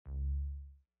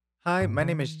Hi, my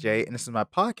name is Jay, and this is my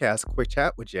podcast, Quick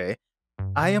Chat with Jay.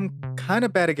 I am kind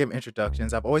of bad at giving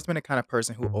introductions. I've always been the kind of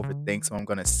person who overthinks what I'm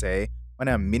going to say when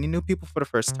I'm meeting new people for the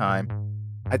first time.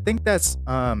 I think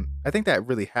that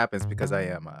really happens because I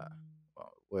am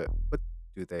what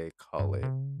do they call it?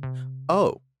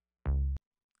 Oh,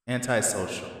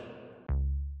 antisocial.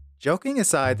 Joking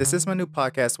aside, this is my new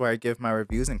podcast where I give my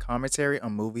reviews and commentary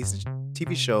on movies and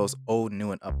TV shows, old, new,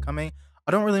 and upcoming.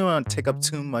 I don't really want to take up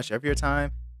too much of your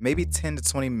time, maybe 10 to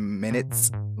 20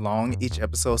 minutes long each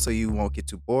episode so you won't get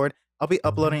too bored. I'll be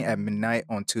uploading at midnight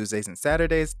on Tuesdays and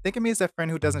Saturdays. Think of me as a friend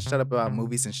who doesn't shut up about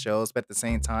movies and shows, but at the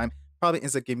same time, probably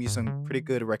ends up giving you some pretty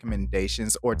good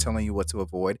recommendations or telling you what to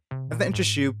avoid. If that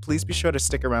interests you, please be sure to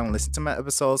stick around and listen to my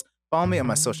episodes. Follow me on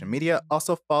my social media.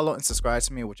 Also, follow and subscribe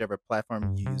to me on whichever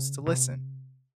platform you use to listen.